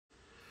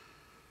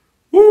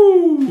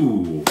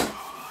Woo!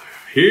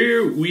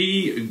 Here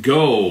we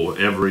go,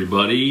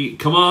 everybody.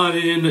 Come on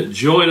in,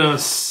 join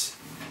us.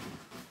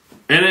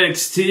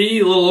 NXT,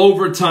 a little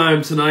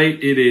overtime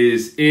tonight. It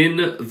is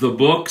in the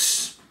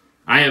books.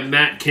 I am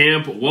Matt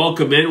Camp.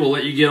 Welcome in. We'll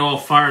let you get all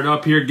fired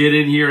up here. Get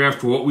in here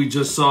after what we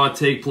just saw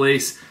take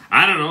place.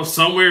 I don't know,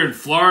 somewhere in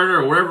Florida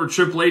or wherever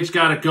Triple H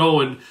got it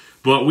going.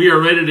 But we are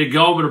ready to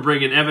go. I'm going to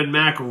bring in Evan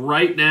Mack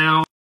right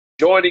now.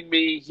 Joining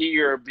me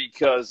here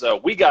because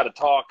we got to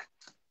talk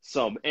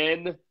some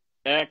NXT.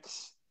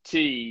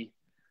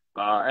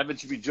 Evan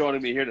should be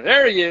joining me here.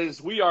 There he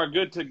is. We are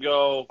good to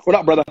go. What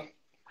up, brother?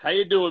 How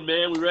you doing,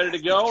 man? We ready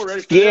to go?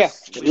 Ready for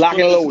this? Yeah. Lock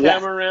and load.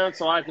 Camera around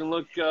so I can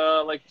look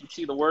like you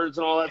see the words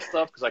and all that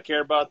stuff because I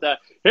care about that.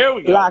 Here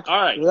we go. All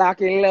right.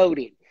 Lock and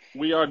loaded.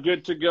 We are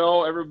good to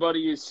go.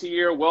 Everybody is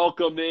here.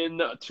 Welcome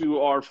in to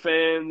our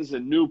fans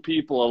and new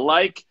people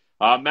alike.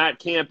 Matt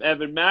Camp,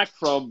 Evan Mack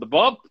from The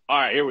Bump. All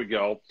right, here we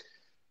go.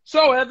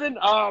 So, Evan,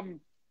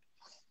 Candice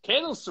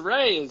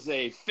LeRae is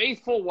a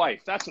faithful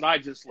wife. That's what I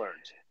just learned.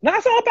 Now,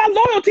 it's all about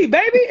loyalty,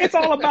 baby. It's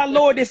all about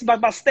loyalty. It's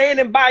about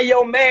standing by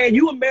your man.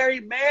 You a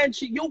married man.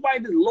 Your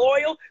wife is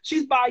loyal.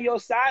 She's by your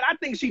side. I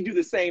think she'd do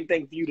the same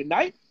thing for you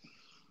tonight.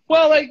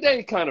 Well,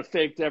 they kind of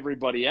faked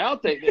everybody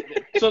out.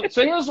 So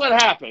here's what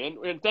happened,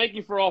 and thank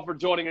you all for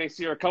joining us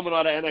here. Coming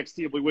out of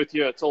NXT, we'll be with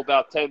you until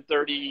about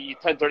 10:30,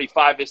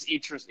 10:35 is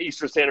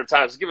Eastern Standard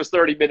Time. So give us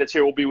 30 minutes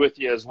here. We'll be with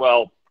you as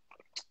well,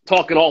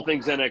 talking all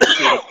things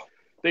NXT.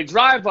 They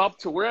drive up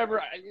to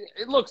wherever –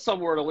 it looks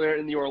somewhere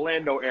in the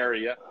Orlando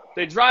area.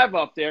 They drive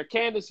up there.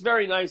 Candice,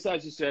 very nice,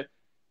 as you said,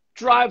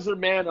 drives her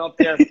man up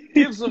there,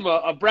 gives him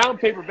a brown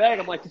paper bag.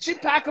 I'm like, did she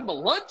pack him a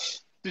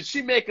lunch? Did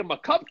she make him a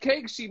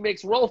cupcake? She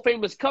makes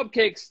world-famous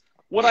cupcakes.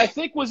 What I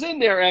think was in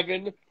there,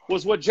 Evan,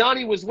 was what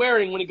Johnny was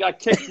wearing when he got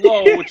kicked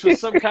low, which was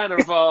some kind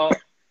of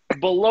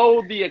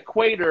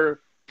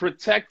below-the-equator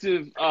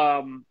protective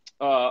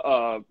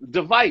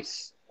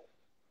device.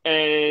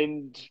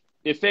 And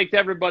it faked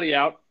everybody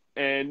out.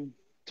 And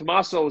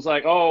Tommaso was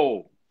like,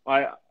 oh,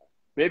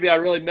 maybe I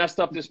really messed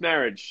up this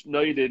marriage.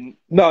 No, you didn't.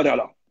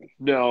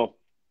 No.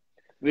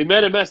 They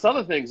might have messed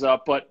other things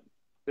up, but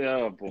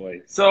oh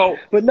boy. It's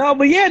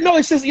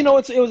just,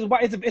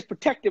 it's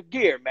protective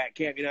gear, Matt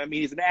Camp. You know what I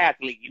mean? He's an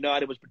athlete, and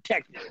it was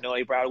protective.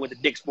 He probably went to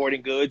Dick's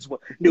Sporting Goods,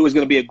 knew it was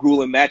going to be a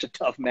grueling match, a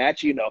tough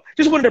match,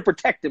 just wanted to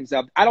protect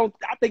himself. I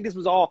think this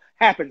was all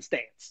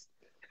happenstance.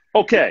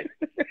 Okay,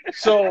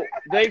 so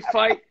they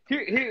fight.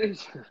 I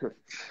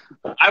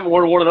haven't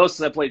worn one of those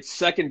since I played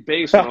second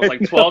base when I was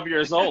like 12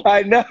 years old.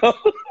 I know.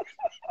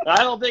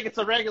 I don't think it's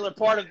a regular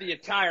part of the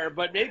attire,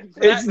 but maybe for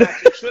that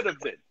match it should have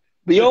been.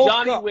 So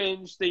Johnny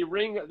wins. They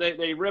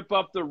rip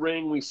up the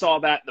ring. We saw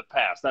that in the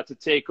past. That's a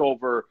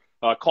takeover,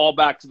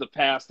 callback to the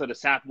past that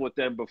has happened with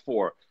them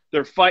before.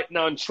 They're fighting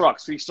on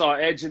trucks. We saw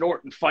Edge and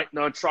Orton fighting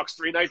on trucks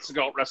 3 nights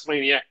ago at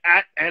WrestleMania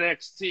at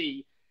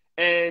NXT.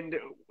 And,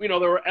 there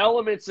were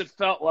elements that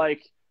felt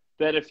like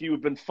that if you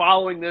had been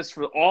following this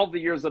for all the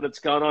years that it's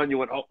gone on, you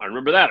went, oh, I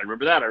remember that.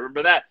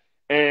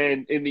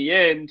 And in the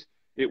end,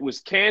 it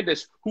was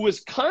Candice, who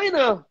was kind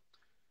of,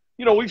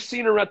 we've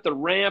seen her at the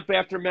ramp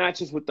after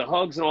matches with the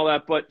hugs and all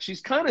that, but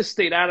she's kind of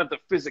stayed out of the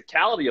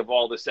physicality of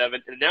all this,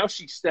 Evan. And now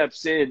she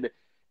steps in.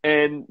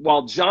 And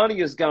while Johnny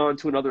has gone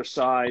to another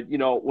side,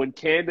 when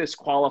Candice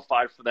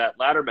qualified for that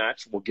ladder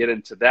match, we'll get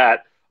into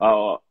that,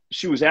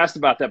 she was asked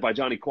about that by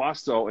Johnny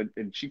Quasto,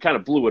 and she kind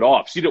of blew it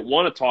off. She didn't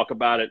want to talk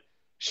about it.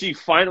 She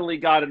finally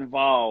got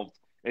involved,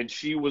 and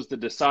she was the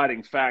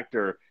deciding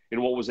factor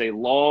in what was a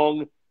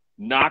long,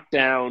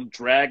 knockdown,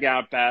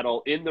 drag-out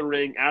battle in the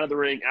ring, out of the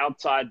ring,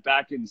 outside,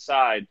 back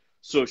inside.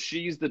 So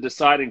she's the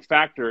deciding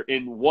factor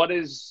in what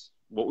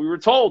we were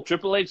told.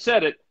 Triple H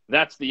said it.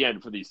 That's the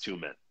end for these two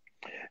men.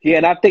 Yeah,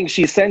 and I think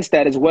she sensed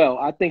that as well.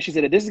 I think she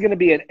said, if this is going to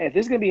be an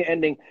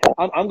ending,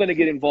 I'm going to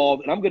get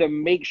involved, and I'm going to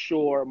make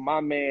sure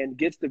my man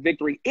gets the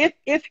victory. If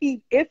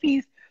he's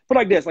put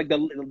like this, like the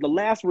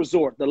last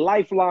resort, the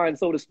lifeline,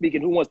 so to speak,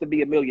 and Who Wants to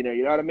Be a Millionaire?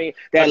 You know what I mean?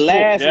 That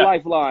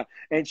lifeline.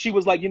 And she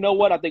was like, you know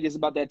what? I think it's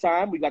about that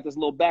time. We got this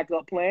little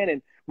backup plan,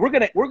 and we're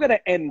gonna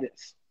end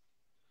this.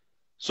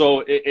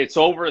 So it's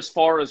over as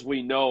far as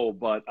we know.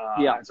 But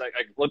as I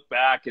look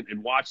back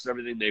and watched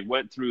everything they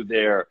went through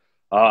there.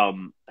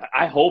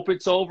 I hope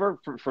it's over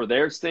for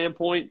their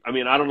standpoint. I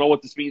mean, I don't know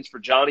what this means for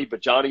Johnny, but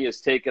Johnny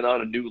has taken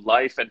on a new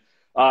life. And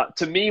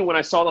to me, when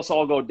I saw this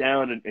all go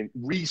down and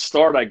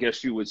restart, I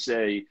guess you would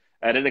say,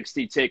 at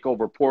NXT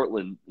TakeOver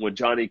Portland, when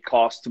Johnny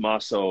cost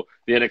Tommaso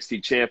the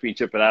NXT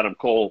championship and Adam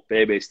Cole,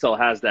 Bebe still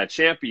has that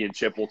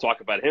championship. We'll talk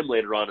about him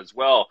later on as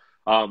well.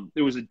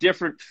 It was a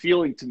different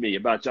feeling to me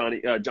about Johnny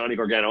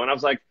Gargano. And I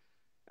was like,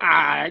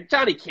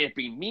 Johnny can't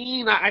be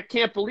mean. I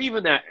can't believe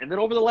in that. And then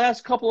over the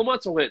last couple of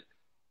months, I went,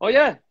 oh,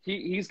 yeah,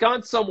 he's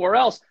gone somewhere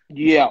else.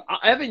 Yeah.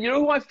 Evan,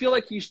 who I feel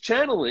like he's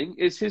channeling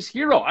is his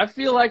hero. I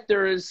feel like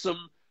there is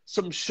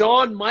some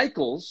Shawn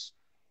Michaels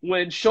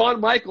when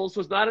Shawn Michaels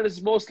was not at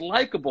his most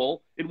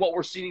likable in what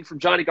we're seeing from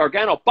Johnny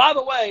Gargano. By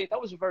the way,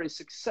 that was a very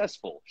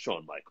successful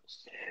Shawn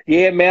Michaels.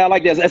 Yeah, man, I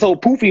like that. That's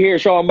old poofy hair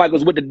Shawn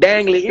Michaels with the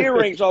dangly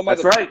earrings Shawn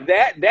Michaels. That's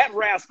right. That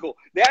rascal.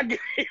 That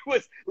he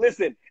was,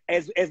 listen,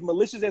 as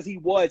malicious as he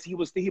was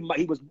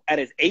at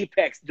his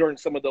apex during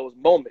some of those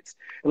moments.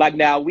 Like,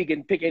 now we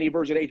can pick any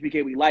version of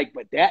HBK we like,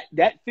 but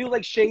that feels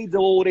like shades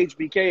of old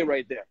HBK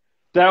right there.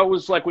 That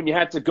was like when you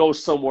had to go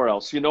somewhere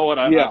else. You know what?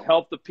 I've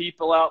helped the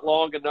people out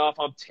long enough.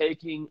 I'm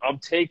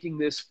taking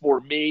this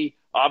for me.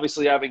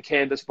 Obviously, having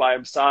Candace by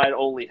his side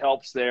only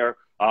helps there.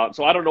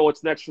 So I don't know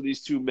what's next for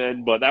these two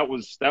men, but that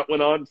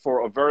went on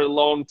for a very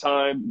long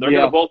time. They're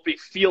going to both be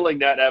feeling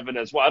that, Evan,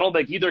 as well. I don't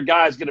think either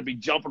guy is going to be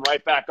jumping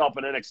right back up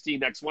in NXT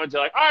next Wednesday.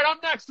 Like, all right, I'm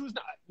next. Who's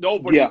not?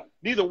 Nobody. Yeah.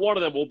 Neither one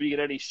of them will be in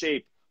any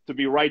shape to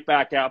be right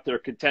back out there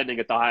contending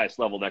at the highest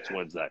level next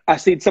Wednesday. I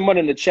see someone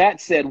in the chat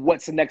said,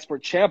 what's next for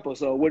Ciampa?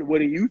 So what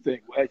do you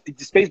think?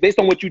 Based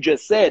on what you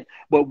just said,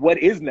 but what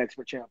is next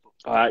for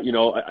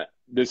Ciampa?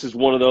 This is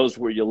one of those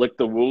where you lick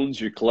the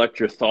wounds, you collect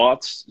your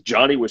thoughts.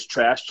 Johnny was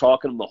trash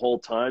talking him the whole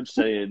time,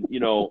 saying,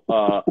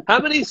 how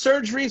many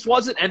surgeries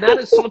was it? And that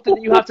is something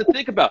that you have to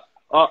think about.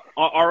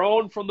 Our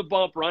own from the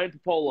bump, Ryan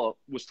Popola,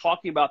 was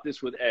talking about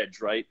this with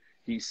Edge, right?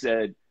 He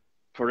said,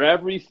 for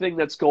everything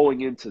that's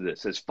going into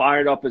this, as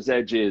fired up as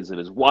Edge is and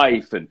his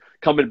wife and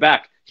coming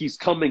back, he's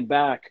coming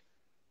back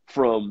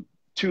from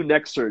 2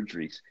 neck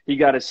surgeries. He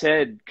got his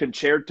head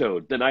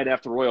concertoed the night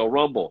after Royal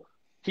Rumble.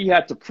 He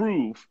had to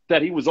prove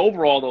that he was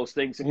over all those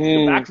things and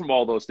come back from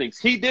all those things.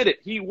 He did it.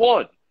 He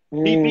won.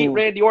 He beat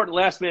Randy Orton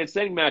last man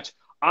standing match.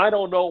 I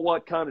don't know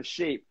what kind of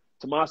shape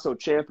Tommaso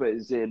Ciampa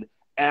is in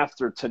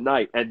after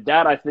tonight. And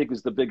that, I think,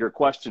 is the bigger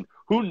question.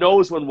 Who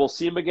knows when we'll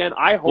see him again?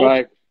 I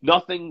hope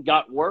nothing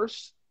got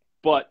worse.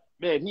 But,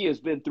 man, he has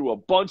been through a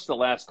bunch the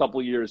last couple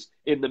of years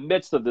in the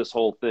midst of this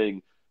whole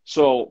thing.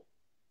 So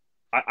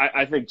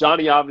I think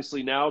Johnny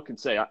obviously now can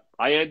say,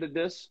 I ended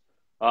this.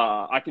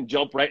 I can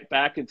jump right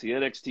back into the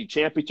NXT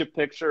championship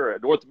picture or a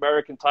North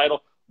American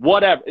title,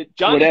 whatever.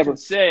 Johnny can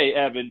say,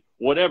 Evan,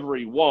 whatever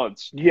he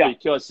wants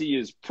because he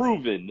is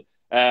proven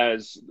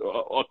as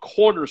a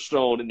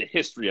cornerstone in the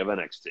history of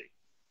NXT.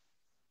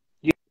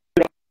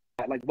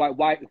 Like,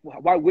 why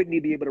wouldn't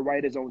he be able to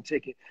write his own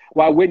ticket?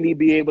 Why wouldn't he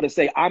be able to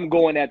say, I'm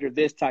going after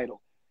this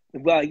title?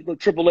 Well,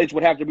 Triple H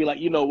would have to be like,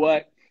 you know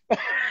what?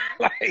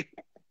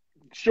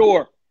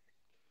 Sure.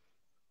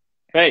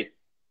 Hey,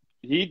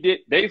 he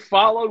did. They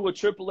followed what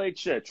Triple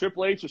H said.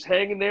 Triple H was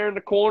hanging there in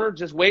the corner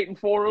just waiting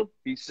for him.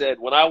 He said,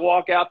 when I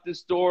walk out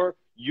this door,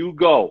 you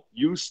go.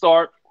 You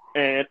start.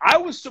 And I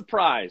was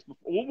surprised.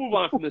 We'll move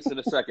on from this in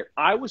a second.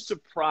 I was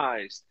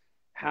surprised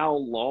how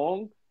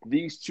long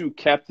these two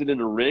kept it in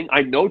the ring.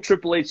 I know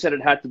Triple H said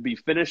it had to be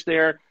finished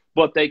there,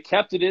 but they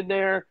kept it in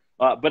there.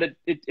 But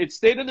it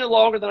stayed in there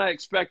longer than I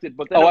expected,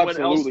 but then it went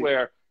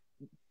elsewhere.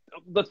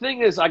 The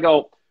thing is, I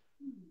go,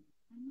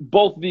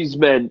 both these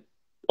men,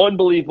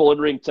 unbelievable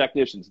in-ring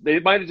technicians. They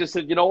might have just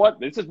said, you know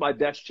what, this is my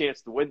best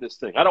chance to win this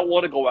thing. I don't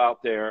want to go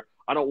out there.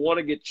 I don't want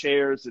to get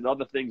chairs and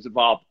other things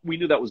involved. We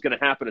knew that was going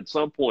to happen at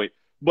some point,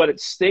 but it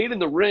stayed in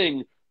the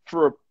ring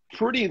for a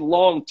pretty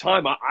long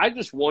time. I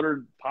just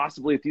wondered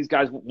possibly if these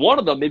guys, one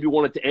of them maybe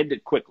wanted to end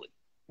it quickly.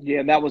 Yeah,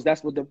 and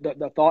that's what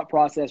the thought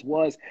process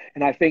was.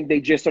 And I think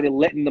they just started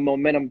letting the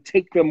momentum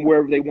take them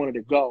wherever they wanted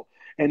to go.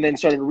 And then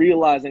started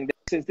realizing that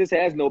since this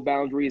has no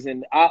boundaries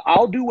and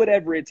I'll do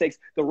whatever it takes.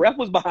 The ref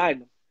was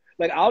behind them.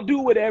 Like, I'll do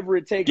whatever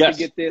it takes to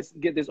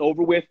get this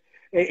over with.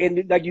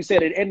 And like you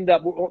said, it ended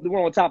up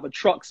we're on top of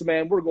trucks,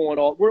 man. We're going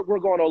all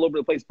over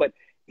the place. But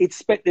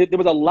there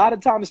was a lot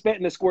of time spent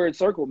in the squared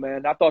circle,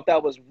 man. I thought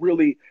that was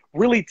really,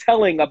 really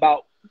telling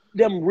about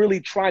them really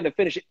trying to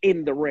finish it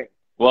in the ring.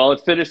 Well,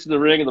 it finished in the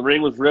ring, and the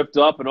ring was ripped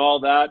up and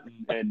all that,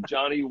 and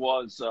Johnny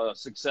was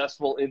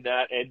successful in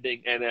that,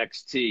 ending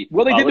NXT.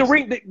 Well, they did the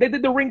ring. They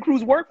did the ring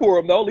crew's work for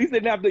him, though. At least they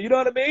didn't have to. You know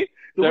what I mean?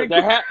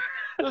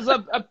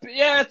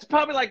 It's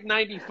probably like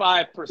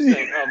 95% of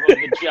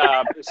the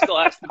job. It still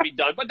has to be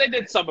done, but they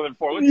did some of it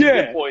for him. It's a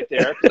good point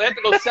there. They had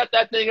to go set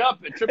that thing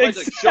up. And Triple H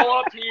like, show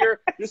up here.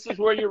 This is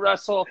where you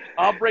wrestle.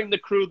 I'll bring the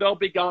crew. They'll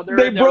be gone.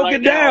 They broke it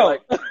down.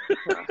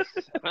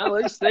 Well,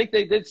 at least think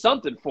they did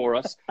something for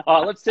us.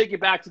 Let's take you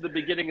back to the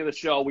beginning of the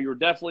show. We were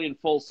definitely in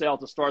full sail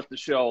to start the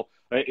show.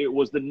 It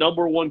was the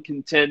 #1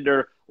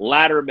 contender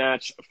ladder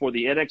match for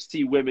the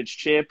NXT Women's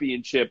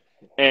Championship,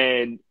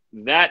 and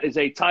that is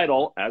a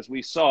title, as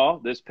we saw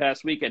this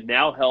past weekend,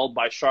 now held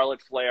by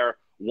Charlotte Flair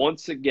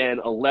once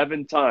again.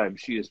 11 times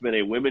she has been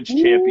a women's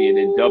champion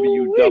in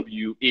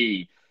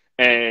WWE.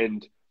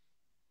 And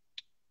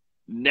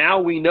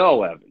now we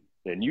know, Evan,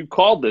 and you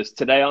called this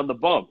today on the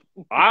bump.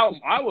 I'm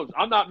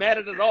not mad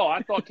at it at all.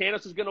 I thought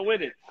Candice was going to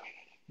win it.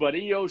 But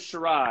Io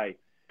Shirai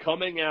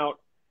coming out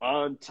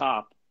on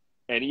top.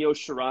 And Io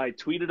Shirai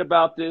tweeted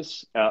about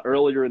this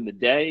earlier in the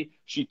day.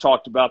 She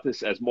talked about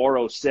this, as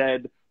Mauro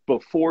said,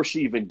 before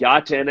she even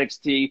got to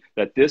NXT,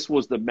 that this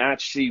was the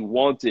match she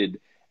wanted,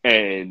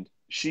 and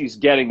she's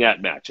getting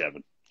that match,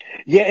 Evan.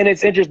 Yeah, and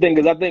it's interesting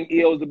because I think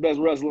Io is the best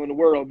wrestler in the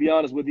world, to be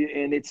honest with you,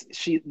 and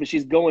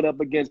she's going up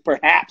against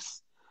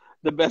perhaps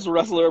the best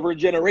wrestler of her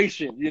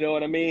generation. You know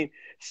what I mean?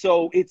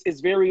 So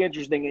it's very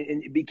interesting,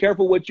 and be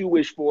careful what you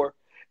wish for.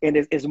 And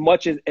as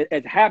much as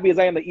happy as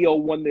I am that EO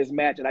won this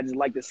match, and I just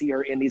like to see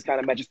her in these kind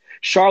of matches.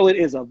 Charlotte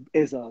is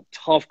a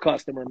tough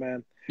customer,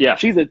 man. Yeah,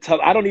 she's a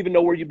tough. I don't even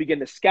know where you begin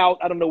to scout.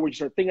 I don't know where you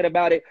start thinking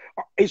about it.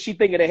 Is she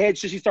thinking ahead?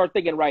 Should she start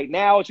thinking right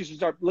now? Should she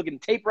start looking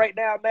at tape right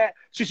now, Matt?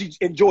 Should she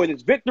enjoy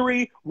this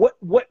victory? What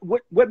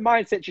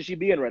mindset should she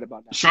be in right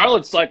about now?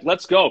 Charlotte's like,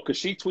 let's go, because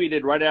she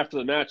tweeted right after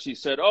the match. She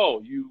said,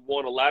 "Oh, you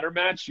won a ladder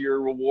match.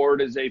 Your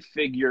reward is a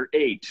figure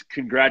 8.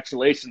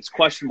 Congratulations!" ?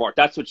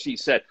 That's what she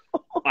said.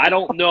 I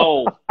don't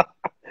know.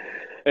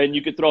 And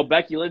you could throw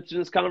Becky Lynch in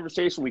this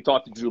conversation. We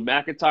talked to Drew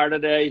McIntyre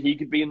today. He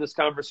could be in this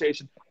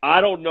conversation. I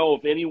don't know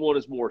if anyone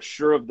is more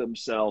sure of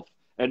themselves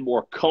and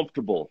more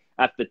comfortable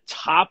at the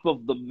top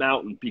of the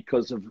mountain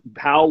because of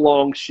how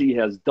long she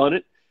has done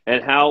it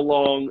and how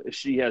long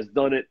she has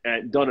done it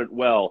and done it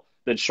well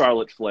than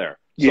Charlotte Flair.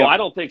 So I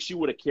don't think she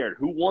would have cared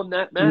who won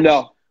that match.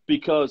 No.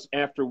 Because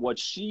after what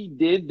she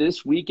did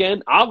this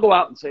weekend, I'll go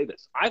out and say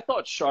this. I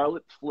thought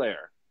Charlotte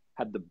Flair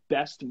had the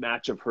best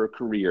match of her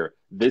career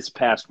this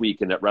past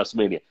weekend at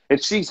WrestleMania.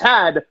 And she's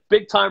had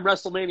big-time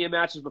WrestleMania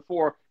matches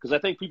before, because I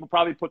think people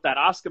probably put that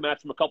Asuka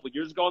match from a couple of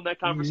years ago in that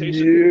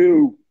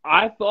conversation.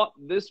 I thought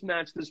this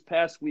match this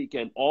past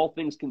weekend, all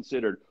things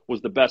considered,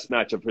 was the best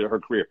match of her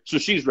career. So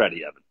she's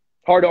ready, Evan.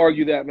 Hard to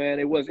argue that, man.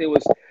 It was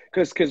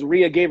because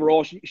Rhea gave her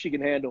all she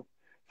can handle.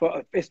 From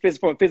a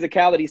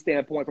physicality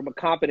standpoint, from a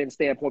confidence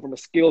standpoint, from a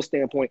skill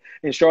standpoint,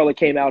 and Charlotte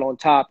came out on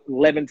top,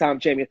 11-time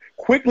champion,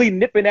 quickly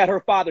nipping at her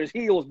father's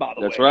heels, by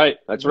the way. That's right.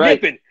 That's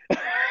right. Nipping.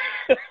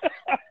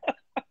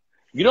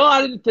 You know,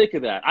 I didn't think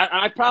of that.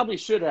 I probably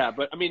should have.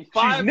 But, I mean,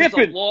 5 is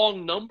a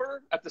long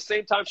number. At the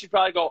same time, she'd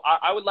probably go,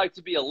 I would like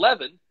to be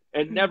 11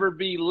 and never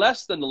be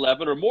less than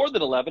 11 or more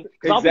than 11,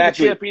 because I'll be the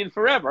champion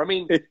forever. I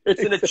mean,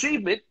 it's an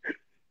achievement.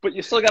 But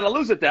you still got to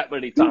lose it that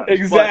many times.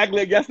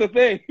 Exactly. That's the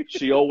thing.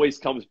 She always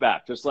comes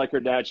back. Just like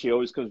her dad, she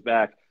always comes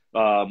back.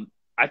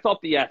 I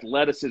thought the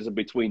athleticism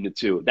between the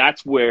two,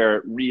 that's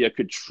where Rhea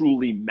could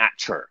truly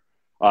match her.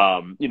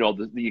 You know,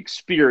 the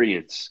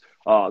experience,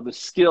 the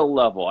skill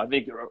level. I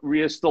think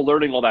Rhea's still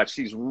learning all that.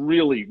 She's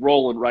really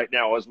rolling right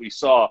now, as we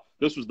saw.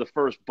 This was the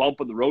first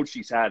bump in the road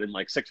she's had in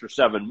like 6 or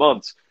 7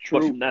 months. True.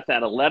 But from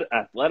that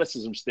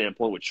athleticism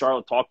standpoint, what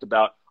Charlotte talked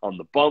about on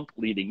the bump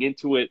leading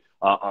into it,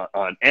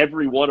 on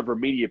every one of her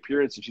media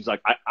appearances, she's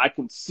like, I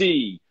can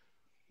see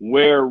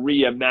where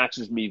Rhea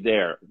matches me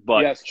there.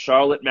 But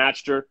Charlotte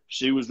matched her.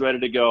 She was ready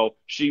to go.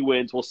 She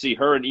wins. We'll see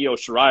her and Io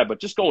Shirai. But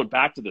just going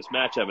back to this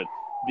match, Evan,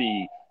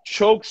 the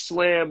choke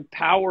slam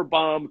power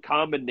bomb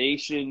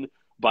combination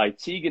by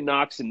Tegan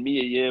Nox and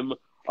Mia Yim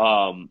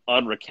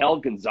on Raquel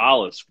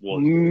Gonzalez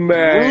was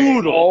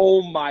brutal.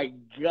 Oh my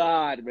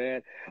God,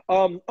 man.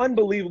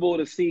 Unbelievable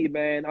to see,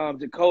 man.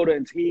 Dakota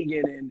and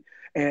Tegan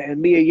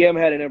and Mia Yim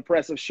had an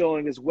impressive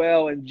showing as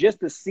well. And just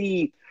to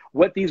see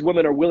what these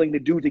women are willing to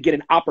do to get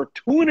an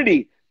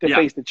opportunity to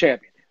face the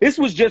champion. This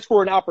was just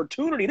for an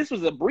opportunity. This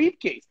was a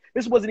briefcase.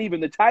 This wasn't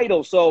even the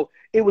title. So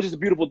it was just a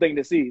beautiful thing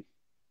to see.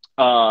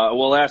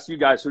 We'll ask you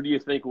guys, who do you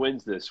think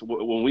wins this?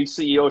 When we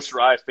see Io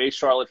Shirai face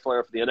Charlotte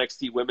Flair for the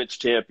NXT Women's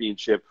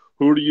Championship,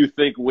 who do you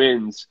think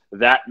wins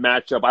that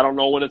matchup? I don't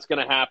know when it's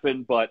going to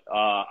happen, but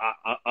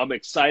I'm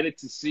excited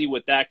to see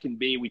what that can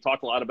be. We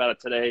talked a lot about it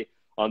today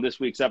on this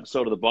week's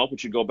episode of The Bump,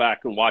 which you go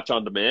back and watch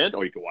on demand,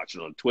 or you can watch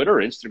it on Twitter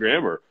or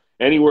Instagram or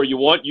anywhere you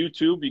want,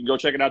 YouTube. You can go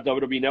check it out,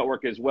 WWE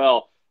Network as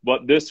well.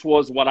 But this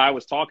was what I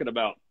was talking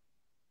about.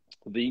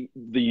 The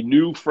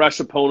new, fresh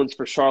opponents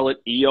for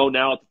Charlotte. Io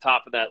now at the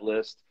top of that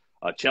list.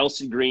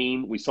 Chelsea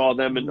Green, we saw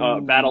them in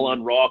Battle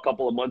on Raw a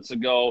couple of months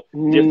ago.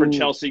 Different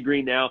Chelsea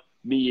Green now.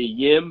 Mia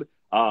Yim.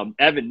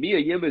 Evan, Mia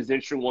Yim is an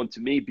interesting one to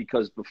me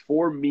because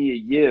before Mia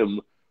Yim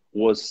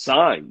was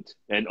signed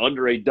and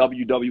under a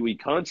WWE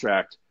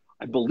contract,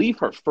 I believe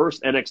her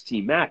first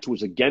NXT match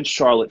was against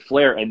Charlotte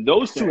Flair. And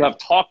those two have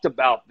talked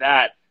about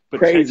that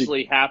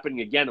potentially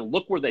happening again. And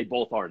look where they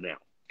both are now.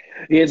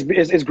 Yeah,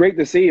 it's great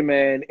to see,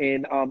 man.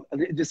 And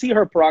to see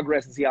her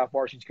progress and see how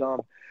far she's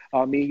come.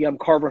 Mia Yim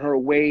carving her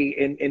way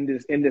in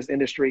this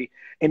industry.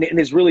 And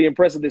it's really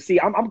impressive to see.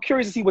 I'm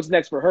curious to see what's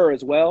next for her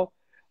as well.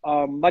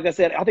 Like I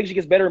said, I think she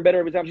gets better and better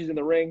every time she's in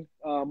the ring.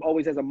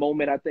 Always has a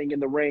moment, I think, in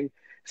the ring.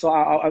 So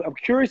I'm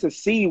curious to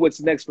see what's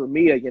next for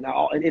Mia. You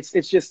know, and it's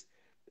just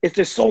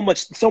so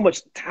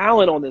much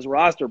talent on this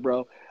roster,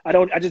 bro. I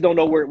just don't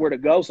know where to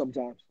go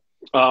sometimes.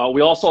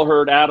 We also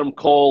heard Adam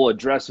Cole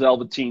address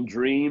Velveteen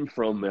Dream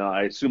from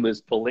I assume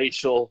his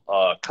palatial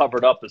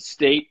covered up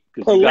estate,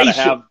 because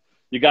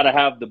you got to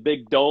have the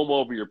big dome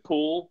over your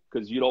pool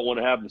because you don't want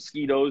to have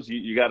mosquitoes.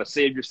 You got to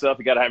save yourself.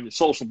 You got to have your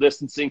social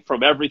distancing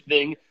from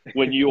everything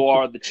when you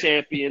are the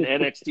champion,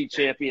 NXT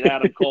champion,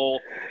 Adam Cole.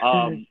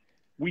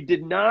 We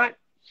did not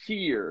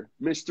hear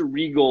Mr.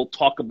 Regal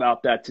talk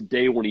about that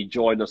today when he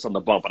joined us on The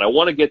Bump. And I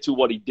want to get to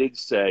what he did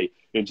say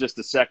in just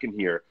a second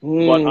here.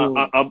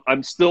 But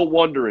I'm still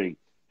wondering,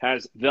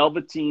 has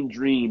Velveteen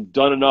Dream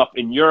done enough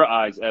in your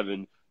eyes,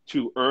 Evan,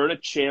 to earn a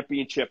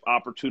championship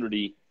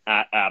opportunity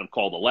Adam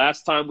Cole. The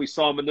last time we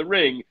saw him in the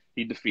ring,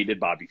 he defeated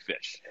Bobby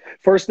Fish.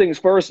 First things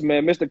first,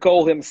 man. Mr.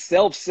 Cole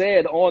himself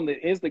said on the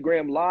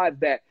Instagram Live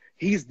that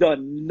he's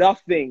done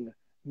nothing,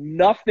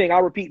 I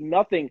repeat,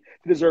 nothing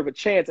to deserve a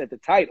chance at the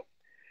title.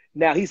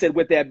 Now, he said,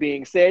 with that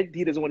being said,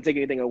 he doesn't want to take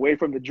anything away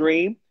from the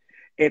Dream.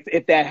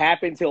 If that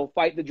happens, he'll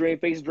fight the Dream,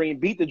 face the Dream,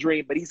 beat the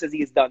Dream, but he says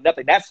he has done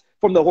nothing. That's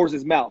from the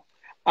horse's mouth.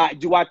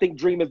 Do I think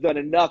Dream has done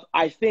enough?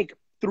 I think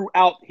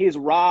throughout his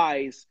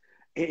rise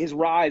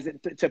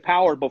to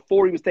power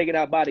before he was taken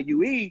out by the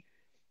UE,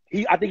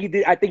 I think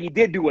he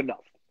did do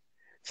enough.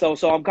 So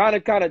I'm kind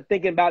of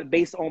thinking about it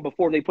based on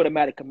before they put him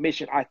out of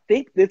commission. I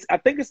think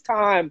it's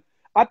time.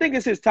 I think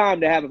it's his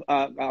time to have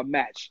a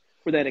match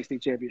for the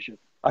NXT Championship.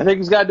 I think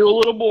he's got to do a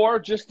little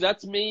more.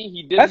 That's me.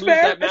 He did lose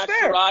that match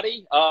to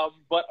Roddy.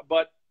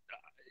 But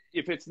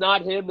if it's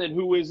not him, then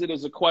who is it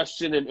is a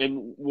question,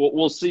 and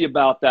we'll see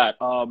about that.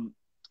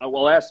 I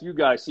will ask you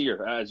guys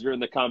here, as you're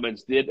in the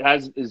comments,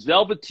 is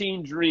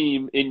Velveteen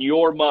Dream, in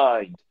your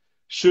mind,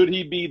 should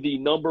he be the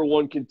number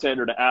one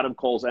contender to Adam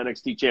Cole's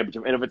NXT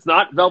Championship? And if it's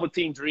not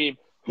Velveteen Dream,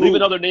 leave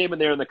another name in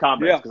there in the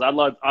comments, because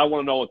I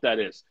want to know what that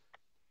is.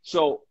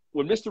 So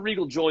when Mr.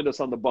 Regal joined us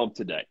on the bump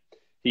today,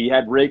 he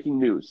had breaking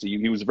news.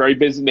 He was a very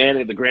busy man. He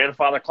had the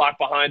grandfather clock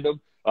behind him.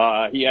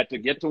 He had to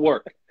get to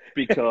work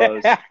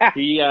because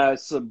he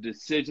has some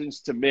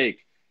decisions to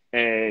make.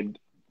 And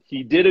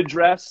he did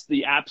address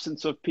the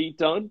absence of Pete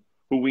Dunne,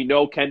 who we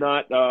know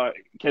cannot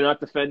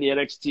defend the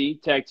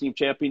NXT Tag Team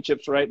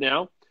Championships right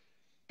now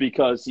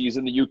because he's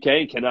in the UK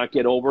and cannot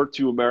get over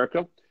to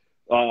America.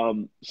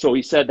 So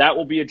he said that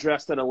will be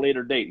addressed at a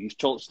later date. He's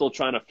still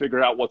trying to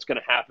figure out what's going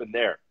to happen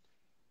there.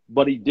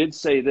 But he did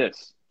say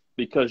this.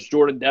 Because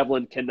Jordan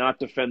Devlin cannot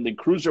defend the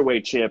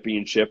Cruiserweight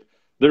Championship,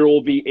 there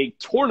will be a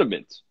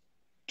tournament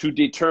to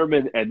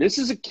determine, and this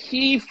is a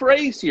key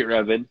phrase here,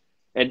 Evan,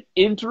 an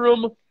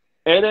interim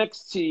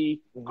NXT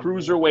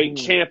Cruiserweight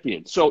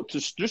Champion. So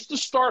just to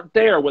start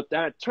there with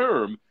that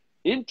term,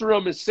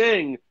 interim is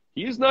saying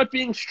he is not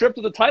being stripped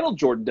of the title,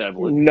 Jordan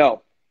Devlin.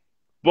 No.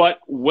 But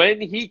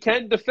when he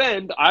can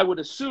defend, I would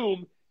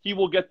assume he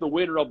will get the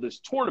winner of this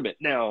tournament.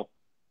 Now,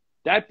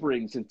 that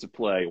brings into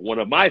play one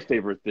of my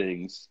favorite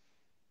things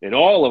in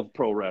all of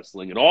pro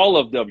wrestling, and all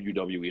of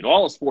WWE, and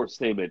all of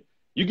sports entertainment.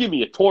 You give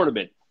me a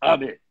tournament,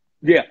 I'm in.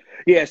 Yeah,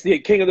 it's the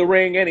King of the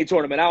Ring, any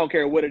tournament. I don't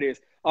care what it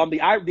is.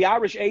 The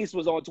Irish Ace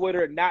was on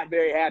Twitter, not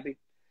very happy.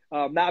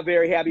 Not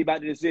very happy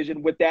about the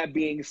decision. With that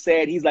being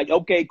said, he's like,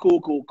 okay,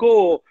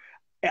 cool.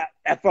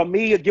 From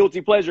me, a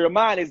guilty pleasure of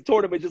mine is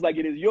tournament just like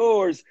it is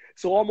yours.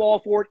 So I'm all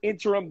for it.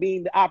 Interim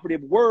being the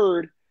operative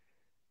word.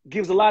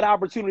 Gives a lot of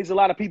opportunities to a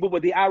lot of people,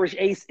 but the Irish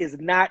Ace is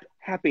not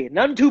happy.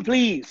 None too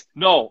pleased.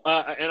 No,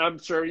 and I'm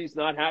sure he's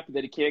not happy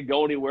that he can't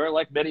go anywhere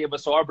like many of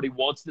us are, but he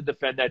wants to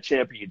defend that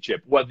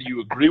championship. Whether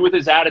you agree with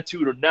his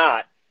attitude or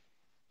not,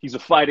 he's a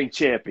fighting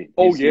champion.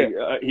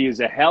 He is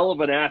a hell of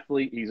an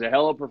athlete. He's a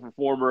hell of a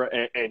performer,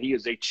 and he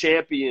is a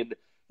champion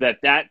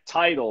that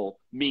title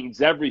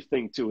means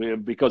everything to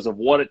him because of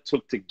what it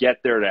took to get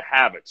there to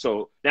have it.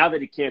 So now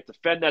that he can't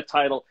defend that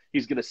title,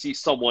 he's going to see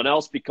someone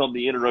else become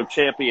the interim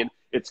champion.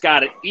 It's got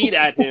to eat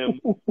at him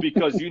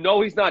because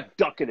he's not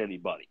ducking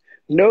anybody.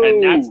 No.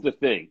 And that's the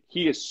thing.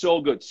 He is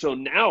so good. So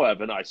now,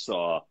 Evan, I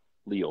saw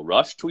Leo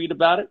Rush tweet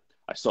about it.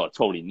 I saw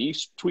Tony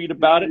Nese tweet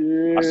about it.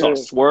 Yeah. I saw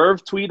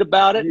Swerve tweet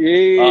about it.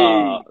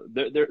 Yeah.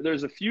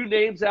 There's a few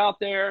names out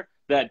there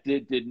that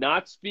did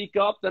not speak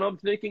up that I'm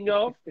thinking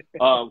of.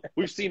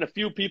 We've seen a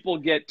few people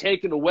get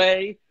taken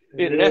away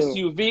in an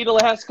SUV the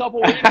last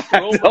couple of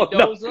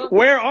weeks.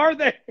 Where are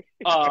they?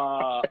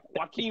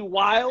 Joaquin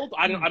Wilde.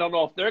 I don't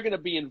know if they're going to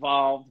be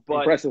involved. But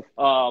impressive.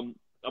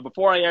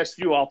 Before I ask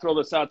you, I'll throw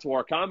this out to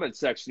our comment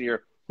section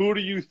here. Who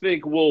do you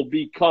think will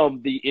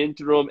become the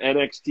interim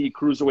NXT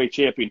Cruiserweight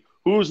Champion?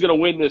 Who's going to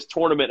win this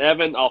tournament?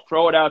 Evan, I'll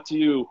throw it out to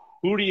you.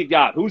 Who do you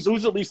got? Who's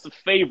at least the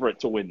favorite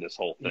to win this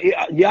whole thing?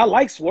 Yeah, I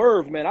like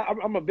Swerve, man.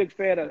 I'm a big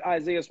fan of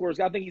Isaiah Swerve.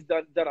 I think he's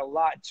done a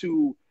lot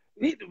to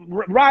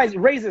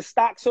raise his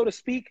stock, so to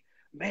speak.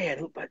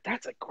 Man, but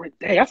that's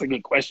a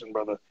good question,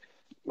 brother.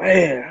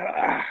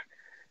 Man,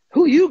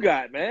 who you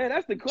got, man?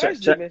 That's the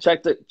question, man.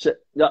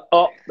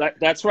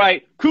 That's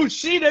right.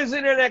 Kushida's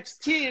in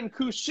NXT, and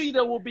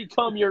Kushida will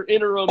become your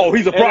interim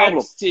he's a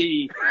problem.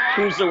 NXT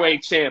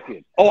Cruiserweight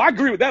Champion. I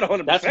agree with that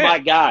 100%. That's my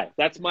guy.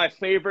 That's my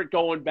favorite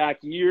going back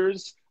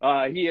years.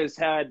 He has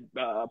had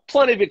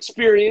plenty of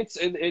experience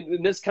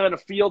in this kind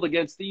of field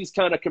against these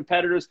kind of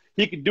competitors.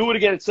 He could do it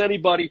against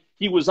anybody.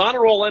 He was on a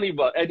roll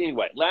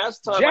anyway.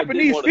 Last time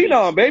Japanese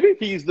phenom, baby.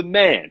 He's the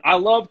man. I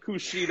love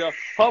Kushida.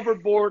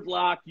 Hoverboard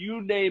lock,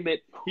 you name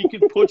it. He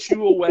can put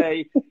you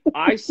away.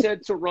 I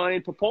said to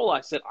Ryan Popola,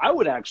 I said, I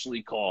would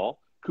actually call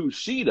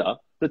Kushida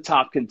the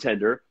top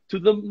contender to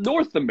the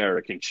North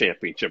American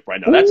Championship right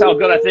now. That's how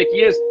good I think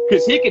he is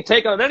because he can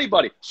take on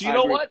anybody. So you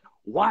know what?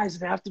 Why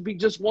does it have to be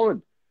just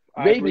one?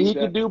 Maybe he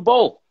could do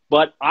both.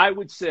 But I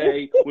would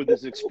say with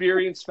his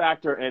experience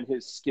factor and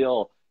his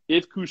skill,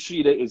 if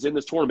Kushida is in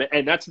this tournament,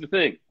 and that's the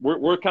thing,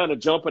 we're kind of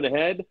jumping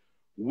ahead.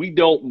 We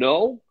don't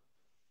know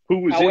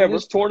who is in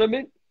this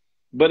tournament.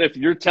 But if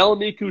you're telling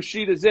me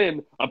Kushida's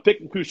in, I'm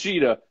picking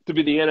Kushida to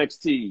be the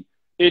NXT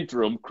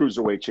interim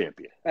cruiserweight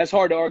champion. That's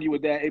hard to argue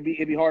with that. It'd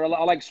be hard.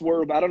 I like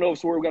Swerve. I don't know if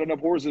Swerve got enough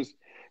horses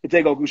to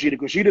take on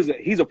Kushida.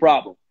 He's a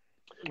problem.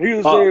 He's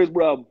a serious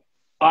problem.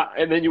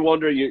 And then you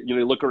wonder,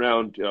 you look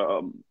around,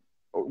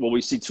 will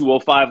we see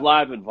 205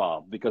 Live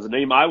involved? Because the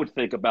name I would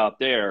think about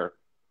there,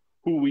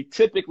 who we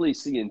typically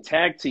see in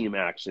tag team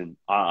action,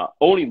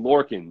 Oni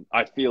Lorcan,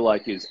 I feel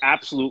like is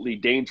absolutely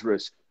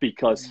dangerous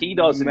because he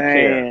doesn't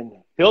care.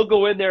 He'll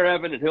go in there,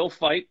 Evan, and he'll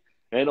fight,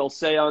 and he'll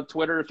say on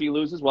Twitter if he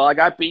loses, well, I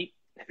got beat.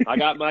 I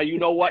got my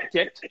you-know-what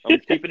kicked. I'm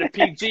keeping it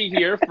PG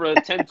here for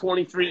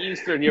 10:23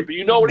 Eastern here, but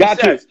you know what he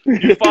says.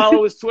 You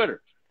follow his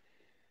Twitter.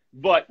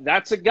 But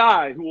that's a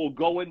guy who will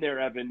go in there,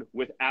 Evan,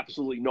 with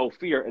absolutely no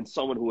fear, and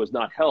someone who has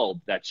not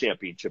held that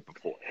championship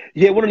before.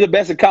 Yeah, one of the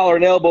best at collar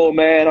and elbow,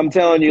 man. I'm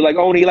telling you, like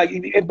Oni, put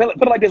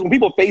it like this: when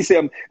people face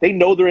him, they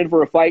know they're in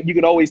for a fight. You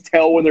can always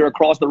tell when they're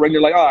across the ring.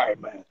 They're like, all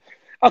right, man.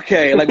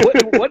 Okay, like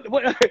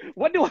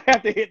what do I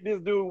have to hit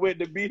this dude with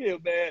to beat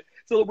him, man?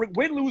 So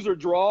win, lose, or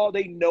draw,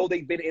 they know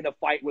they've been in a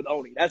fight with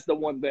Oni. That's the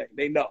one thing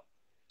they know.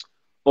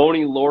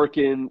 Oni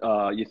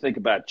Lorcan, you think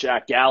about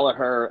Jack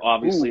Gallagher,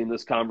 obviously in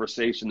this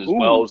conversation as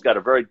well. Who's got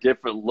a very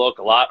different look.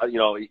 A lot,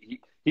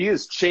 he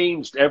has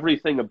changed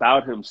everything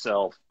about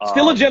himself.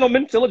 Still a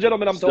gentleman. I'm told.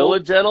 Still a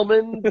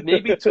gentleman,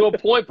 maybe to a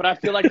point, but I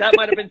feel like that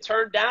might have been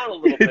turned down a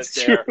little bit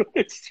there.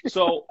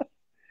 So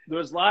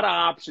there's a lot of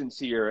options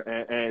here,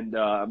 and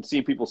I'm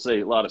seeing people say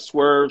a lot of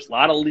swerves, a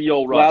lot of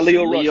Lio Rush.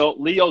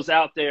 Leo's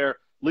out there.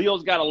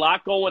 Leo's got a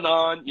lot going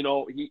on.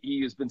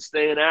 He has been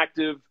staying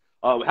active.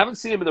 Haven't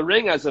seen him in the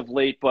ring as of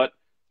late, but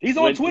he's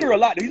on Twitter a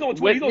lot. He's on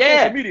Twitter. He's on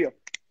social media.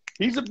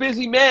 He's a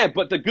busy man.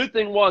 But the good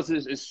thing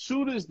is as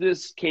soon as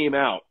this came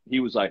out, he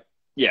was like,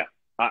 yeah,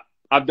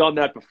 I've done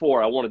that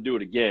before. I want to do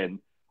it again.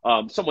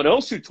 Someone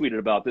else who tweeted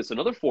about this,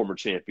 another former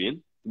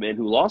champion, the man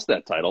who lost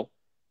that title,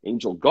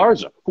 Angel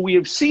Garza, who we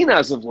have seen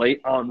as of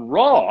late on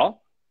Raw.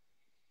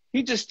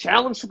 He just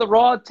challenged for the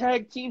Raw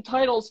Tag Team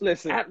titles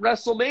at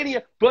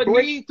WrestleMania, but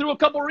he threw a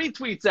couple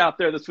retweets out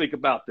there this week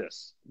about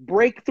this.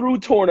 Breakthrough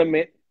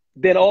tournament,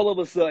 then all of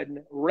a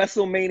sudden,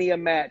 WrestleMania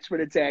match for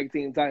the Tag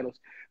Team titles.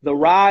 The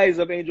rise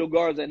of Angel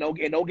Garza, and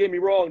don't get me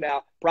wrong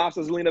now, props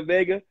to Zelina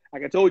Vega.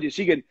 Like I told you,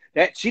 she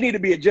need to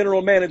be a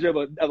general manager of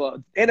a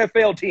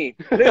NFL team.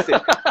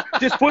 Listen,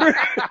 just put her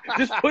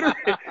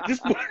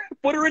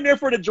in there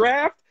for the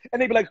draft,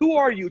 and they'd be like, "Who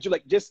are you?" She's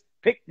like, "Just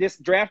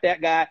draft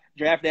that guy,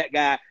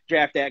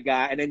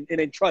 and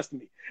then trust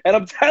me." And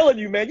I'm telling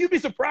you, man, you'd be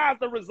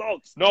surprised the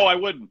results. No, I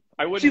wouldn't.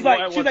 She's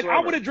like, I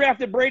would have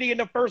drafted Brady in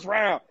the first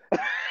round.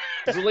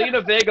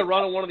 Zelina Vega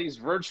running one of these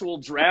virtual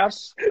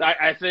drafts,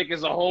 I think,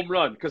 is a home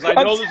run because I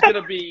know there's going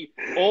to be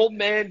old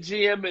man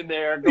GM in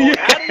there going,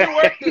 how do you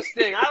work this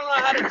thing? I don't know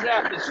how to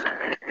draft this.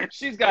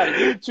 She's got a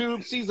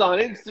YouTube. She's on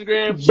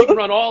Instagram. She can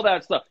run all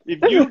that stuff. If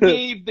you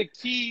gave the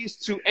keys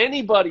to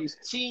anybody's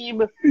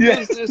team,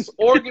 business,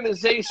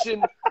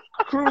 organization,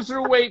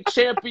 cruiserweight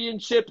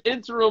championship,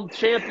 interim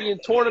champion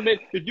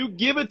tournament, if you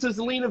give it to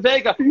Zelina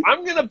Vega,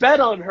 I'm going to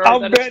bet on her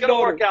that it's going to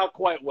work out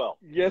quite well.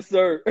 Yes,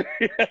 sir.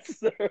 Yes,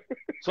 sir.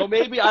 So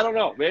maybe, I don't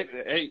know.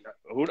 Hey,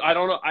 I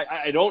don't know.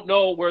 I don't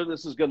know where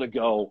this is going to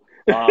go.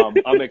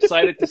 I'm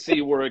excited to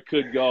see where it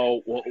could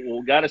go.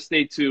 We'll got to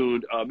stay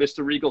tuned.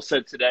 Mr. Regal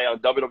said today on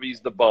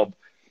WWE's The Bump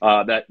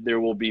that there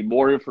will be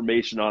more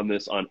information on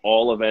this on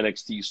all of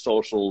NXT's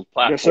social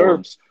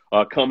platforms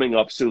coming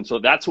up soon. So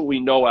that's what we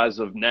know as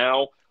of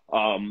now.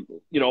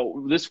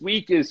 This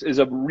week is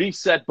a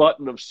reset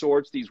button of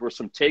sorts. These were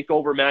some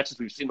takeover matches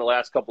we've seen the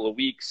last couple of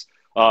weeks.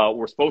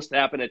 Were supposed to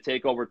happen at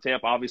TakeOver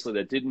Tampa. Obviously,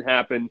 that didn't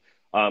happen.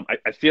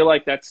 I feel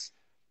like that's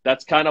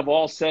kind of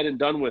all said and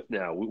done with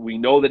now. We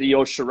know that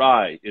Io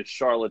Shirai is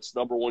Charlotte's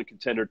 #1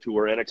 contender to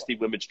her NXT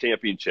Women's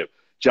Championship.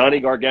 Johnny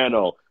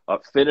Gargano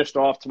finished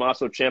off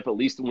Tommaso Ciampa, at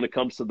least when it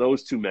comes to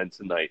those two men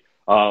tonight.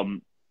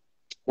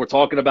 We're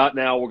talking about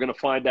now, we're going to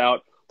find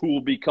out who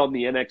will become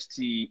the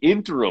NXT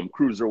interim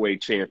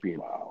cruiserweight champion.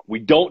 Wow. We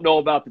don't know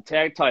about the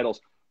tag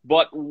titles,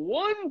 but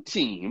one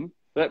team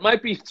that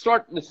might be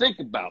starting to think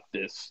about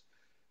this,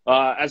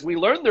 as we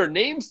learn their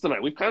names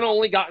tonight, we've kind of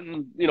only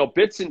gotten,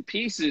 bits and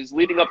pieces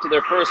leading up to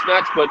their first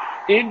match, but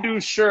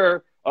Indu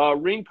Shur,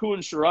 Rinku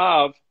and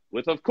Sharav,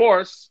 with, of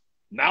course,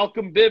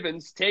 Malcolm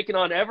Bivens taking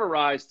on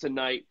Everrise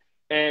tonight,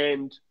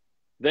 and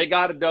they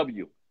got a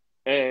W.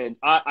 And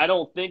I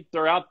don't think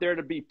they're out there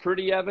to be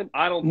pretty, Evan.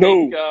 I don't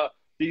think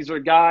these are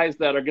guys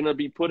that are going to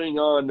be putting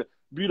on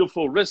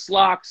beautiful wrist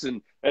locks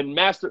and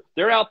master.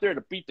 They're out there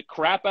to beat the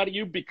crap out of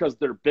you because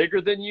they're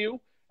bigger than you.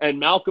 And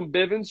Malcolm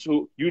Bivens,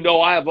 who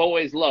I have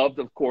always loved,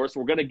 of course,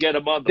 we're going to get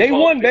him on the Day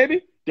one,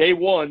 baby. Day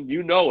one,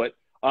 you know it.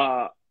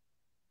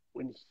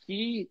 When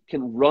he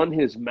can run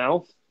his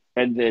mouth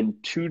and then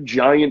two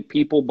giant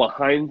people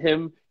behind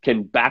him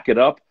can back it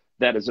up,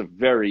 that is a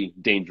very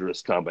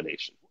dangerous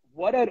combination.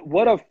 What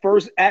a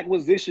first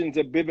acquisition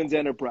to Bivens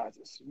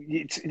Enterprises.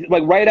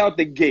 Like right out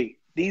the gate,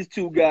 these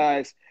two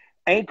guys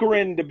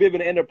anchoring the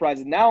Bivens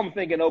Enterprises. Now I'm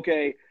thinking,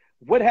 okay,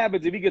 what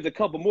happens if he gets a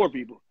couple more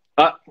people?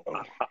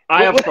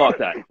 I have thought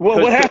that.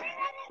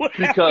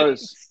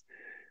 Because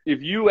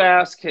if you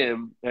ask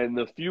him, and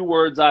the few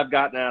words I've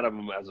gotten out of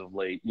him as of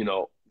late,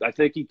 I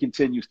think he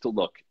continues to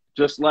look.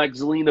 Just like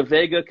Zelina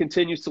Vega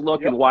continues to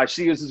look, and why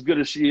she is as good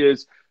as she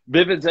is.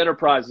 Bivens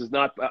Enterprise is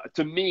not,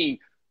 to me,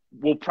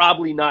 will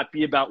probably not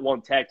be about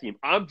one tag team.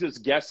 I'm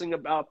just guessing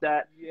about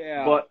that.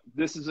 Yeah. But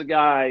this is a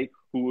guy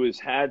who has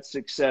had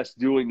success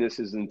doing this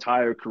his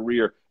entire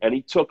career, and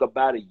he took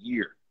about a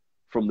year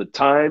from the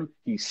time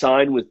he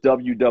signed with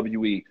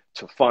WWE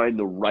to find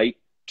the right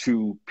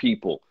two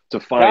people, to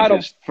find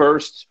his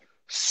first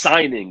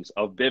signings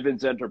of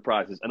Bivens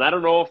Enterprises. And I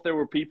don't know if there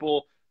were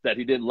people that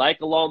he didn't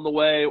like along the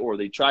way or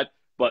they tried,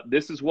 but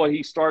this is what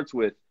he starts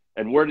with.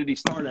 And where did he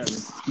start at?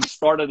 He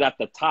started at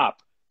the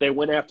top. They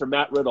went after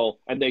Matt Riddle,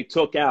 and they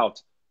took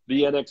out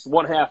the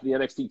one half of the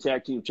NXT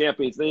Tag Team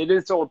Champions. They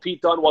did so when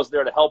Pete Dunne wasn't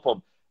there to help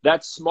him.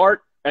 That's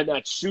smart, and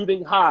that's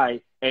shooting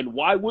high. And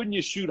why wouldn't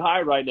you shoot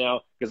high right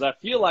now? Because I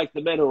feel like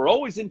the men who are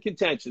always in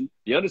contention,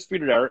 the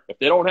Undisputed Era, if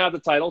they don't have the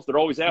titles, they're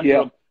always after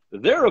them.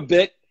 They're a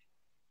bit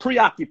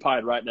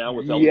preoccupied right now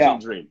with Velveteen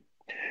Dream.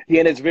 Yeah,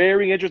 and it's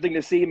very interesting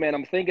to see, man.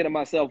 I'm thinking to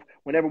myself,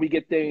 whenever we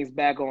get things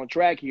back on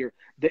track here,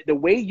 the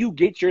way you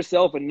get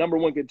yourself a number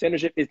one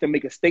contendership is to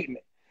make a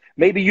statement.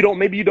 Maybe you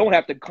don't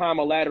have to climb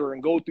a ladder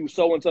and go through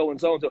so-and-so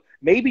and so-and-so.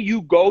 Maybe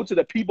you go to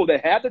the people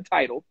that have the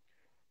title,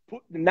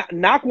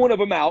 knock one of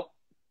them out,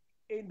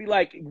 and be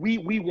like,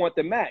 we want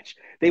the match.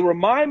 They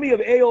remind me of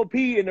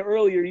AOP in the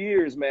earlier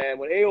years, man,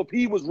 when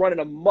AOP was running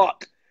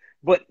amok.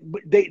 But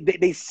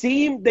they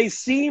seem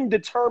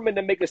determined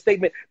to make a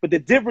statement. But the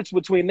difference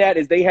between that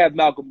is they have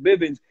Malcolm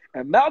Bivens,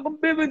 and Malcolm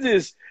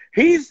Bivens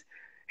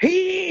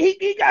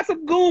he got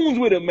some goons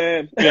with him,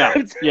 man. Yeah.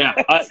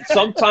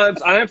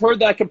 Sometimes I have heard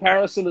that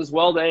comparison as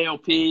well to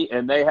AOP,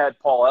 and they had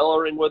Paul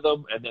Ellering with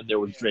them, and then there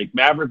was Drake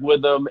Maverick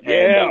with them, and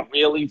they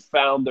really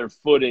found their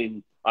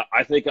footing.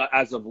 I think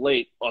as of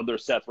late under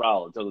Seth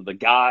Rollins, the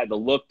guy, the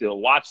look, the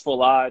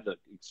watchful eye, the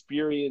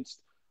experienced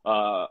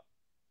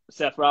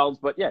Seth Rollins.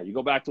 But yeah, you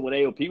go back to when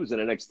AOP was in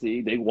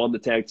NXT, they won the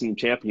tag team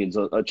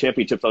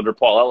championships under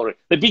Paul Ellering.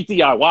 They beat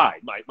DIY.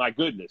 My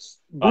goodness,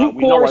 we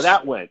know where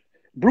that went.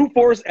 Brute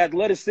force,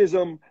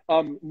 athleticism,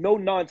 no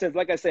nonsense.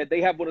 Like I said,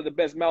 they have one of the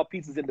best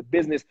mouthpieces in the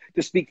business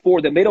to speak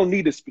for them. They don't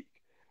need to speak.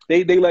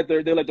 They let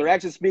their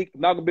actions speak.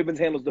 Malcolm Bivens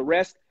handles the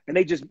rest, and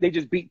they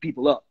just beat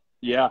people up.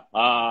 Yeah,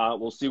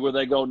 we'll see where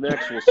they go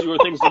next. We'll see where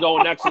things are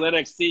going next with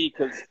NXT.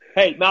 Because,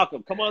 hey,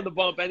 Malcolm, come on the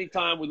bump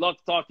anytime. We'd love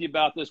to talk to you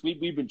about this.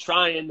 We've been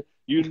trying.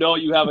 You know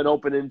you have an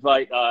open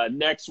invite.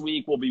 Next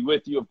week we'll be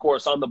with you, of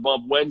course, on the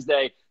bump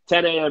Wednesday,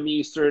 10 a.m.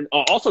 Eastern.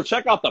 Also,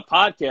 check out the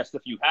podcast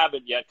if you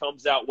haven't yet.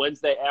 Comes out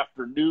Wednesday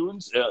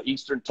afternoons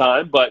Eastern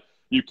time. But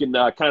you can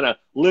kind of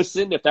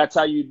listen if that's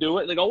how you do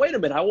it. And they go, wait a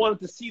minute, I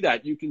wanted to see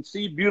that. You can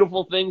see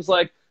beautiful things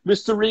like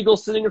Mr. Regal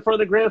sitting in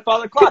front of the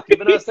grandfather clock,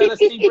 giving us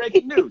NXT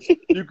breaking news.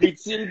 You can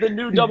see the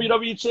new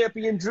WWE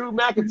champion, Drew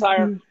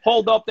McIntyre,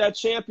 hold up that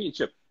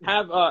championship.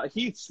 Have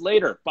Heath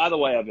Slater, by the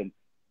way, Evan,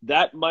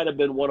 that might have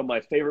been one of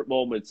my favorite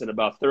moments in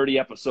about 30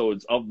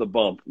 episodes of The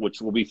Bump,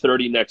 which will be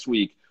 30 next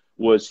week,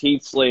 was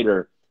Heath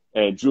Slater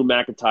and Drew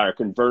McIntyre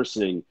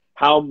conversing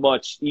how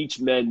much each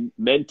men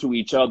meant to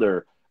each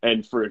other.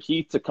 And for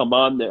Heath to come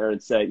on there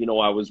and say,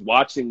 I was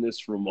watching this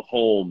from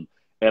home,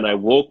 and I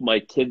woke my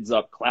kids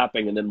up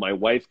clapping, and then my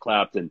wife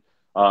clapped. And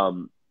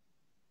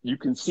you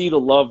can see the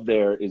love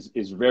there is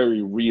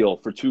very real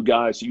for two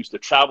guys who used to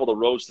travel the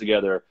roads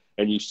together,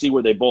 and you see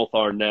where they both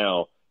are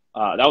now.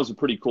 That was a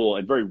pretty cool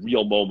and very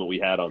real moment we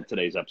had on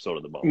today's episode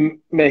of The Bump.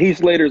 Man, Heath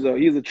Slater's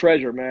he's a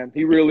treasure, man.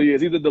 He really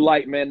is. He's a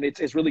delight, man.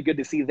 It's really good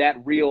to see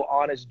that real,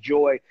 honest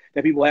joy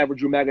that people have with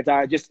Drew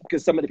McIntyre, just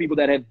because some of the people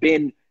that have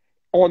been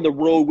on the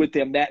road with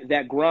him,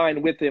 that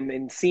grind with him,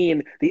 and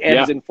seeing the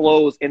ebbs and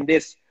flows in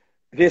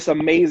this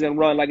amazing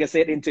run, like I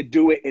said, and to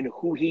do it, and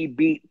who he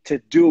beat to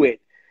do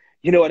it.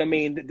 You know what I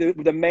mean?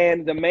 The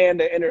man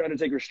that entered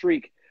Undertaker's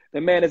streak,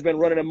 the man has been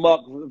running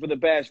amok for the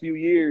past few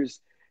years.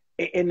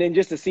 And then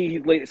just to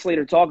see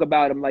Slater talk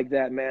about him like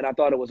that, man, I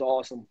thought it was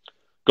awesome.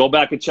 Go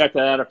back and check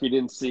that out if you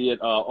didn't see it.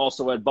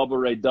 Also had Bubba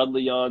Ray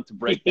Dudley on to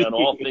break down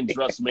all things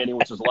WrestleMania,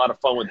 which was a lot of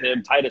fun with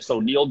him. Titus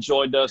O'Neil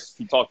joined us.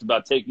 He talked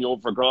about taking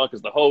over for Gronk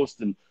as the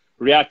host and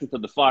reacted to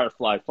the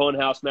Firefly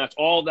Funhouse match.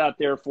 All that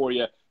there for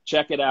you.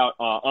 Check it out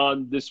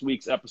on this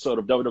week's episode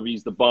of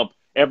WWE's The Bump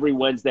every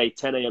Wednesday,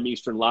 10 a.m.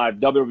 Eastern live.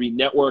 WWE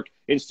Network,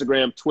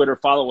 Instagram, Twitter.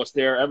 Follow us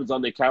there. Evan's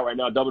on the account right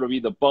now,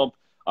 WWE The Bump,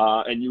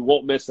 and you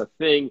won't miss a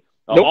thing.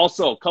 Nope.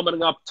 Also,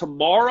 coming up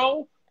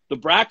tomorrow, the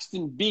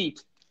Braxton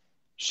Beat.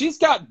 She's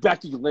got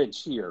Becky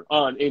Lynch here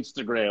on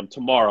Instagram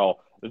tomorrow.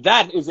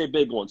 That is a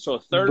big one. So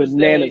Thursday,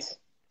 Bananas.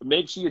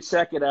 Make sure you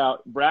check it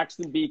out.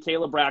 Braxton B,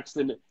 Kayla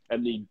Braxton,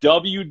 and the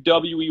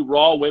WWE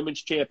Raw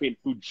Women's Champion,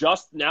 who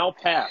just now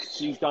passed.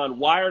 She's gone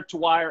wire to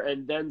wire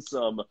and then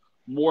some,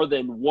 more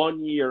than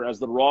 1 year as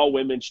the Raw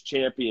Women's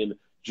Champion,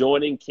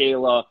 joining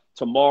Kayla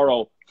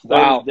tomorrow,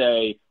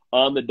 Thursday,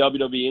 on the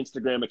WWE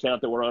Instagram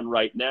account that we're on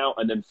right now.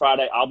 And then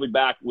Friday, I'll be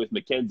back with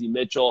Mackenzie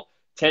Mitchell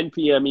 10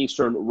 p.m.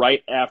 Eastern,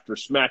 right after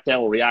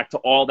SmackDown. We'll react to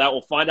all that.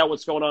 We'll find out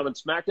what's going on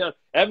SmackDown.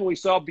 Evan, we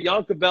saw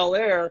Bianca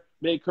Belair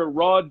make her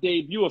Raw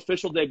debut,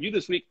 official debut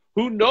this week.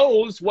 Who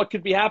knows what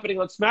could be happening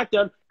on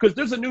SmackDown? Because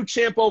there's a new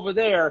champ over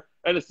there,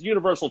 and it's the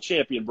Universal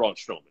Champion, Braun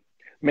Strowman.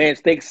 Man,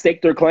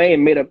 staked their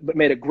claim, made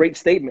a great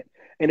statement.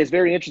 And it's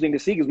very interesting to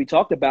see because we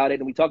talked about it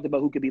and we talked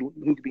about who could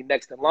be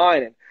next in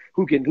line and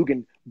who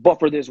can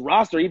buffer this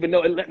roster, even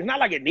though it's not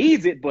like it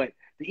needs it, but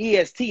the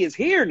EST is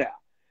here now.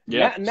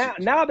 Yeah.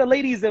 Now the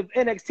ladies of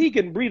NXT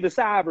can breathe a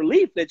sigh of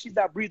relief that she's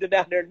not breathing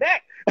down their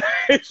neck.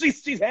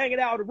 she's hanging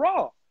out at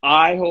Raw.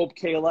 I hope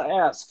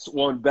Kayla asks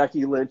one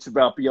Becky Lynch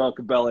about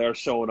Bianca Belair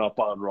showing up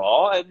on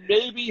Raw, and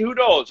maybe, who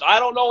knows? I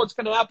don't know what's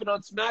going to happen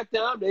on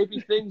SmackDown. Maybe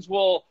things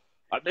will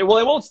they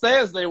won't stay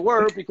as they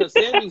were because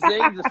Sami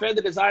Zayn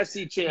defended his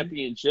IC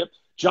championship.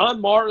 John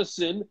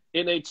Morrison,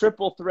 in a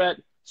triple threat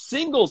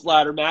singles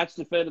ladder match,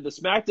 defended the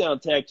SmackDown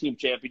Tag Team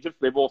Championship.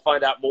 Maybe we'll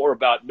find out more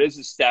about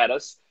Miz's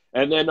status.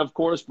 And then, of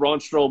course, Braun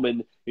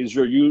Strowman is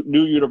your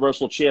new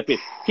Universal Champion.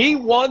 He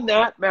won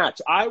that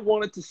match. I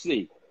wanted to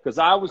see, because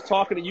I was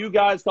talking to you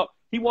guys.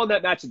 He won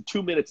that match in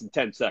 2 minutes and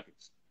 10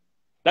 seconds.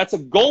 That's a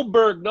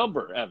Goldberg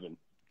number, Evan.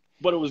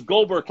 But it was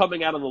Goldberg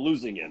coming out on the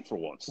losing end for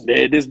once.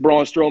 Yeah, this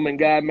Braun Strowman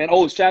guy, man.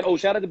 Shout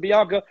out to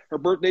Bianca. Her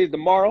birthday is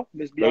tomorrow.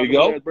 Miss Bianca,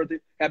 there you go. Birthday.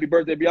 Happy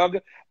birthday,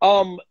 Bianca.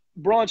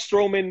 Braun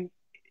Strowman,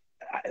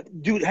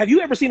 dude, have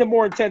you ever seen him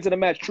more intense in a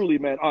match? Truly,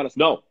 man,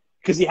 honestly. No,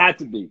 because he had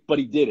to be, but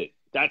he did it.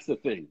 That's the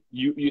thing.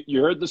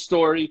 You heard the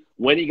story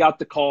when he got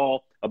the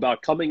call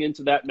about coming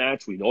into that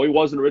match. We know he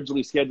wasn't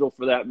originally scheduled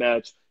for that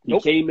match. He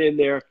came in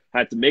there,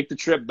 had to make the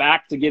trip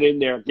back to get in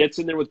there, gets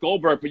in there with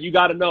Goldberg. But you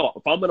got to know,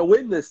 if I'm going to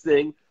win this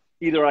thing,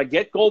 either I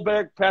get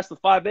Goldberg past the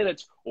 5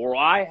 minutes or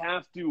I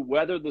have to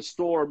weather the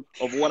storm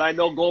of what I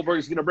know Goldberg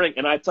is going to bring.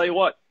 And I tell you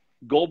what,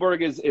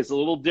 Goldberg is a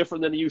little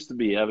different than he used to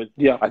be, Evan.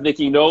 Yeah. I think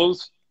he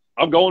knows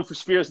I'm going for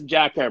spears and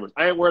jackhammers.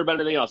 I ain't worried about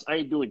anything else. I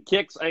ain't doing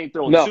kicks. I ain't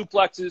throwing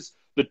suplexes.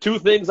 The two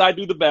things I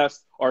do the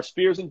best are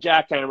spears and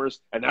jackhammers,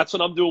 and that's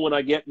what I'm doing when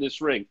I get in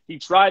this ring. He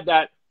tried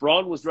that.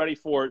 Braun was ready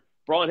for it.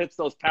 Braun hits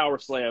those power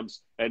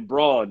slams, and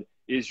Braun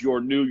is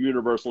your new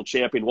Universal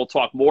Champion. We'll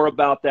talk more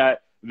about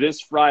that this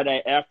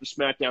Friday after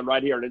SmackDown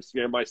right here on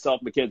Instagram.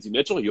 Myself, Mackenzie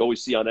Mitchell, you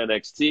always see on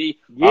NXT.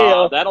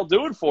 Yeah. That'll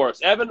do it for us.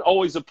 Evan,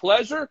 always a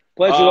pleasure.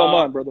 Pleasure's all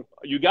mine, brother.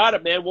 You got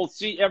it, man. We'll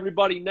see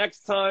everybody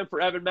next time.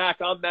 For Evan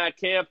Mack, I'm Matt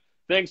Camp.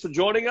 Thanks for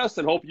joining us,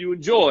 and hope you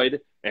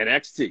enjoyed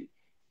NXT.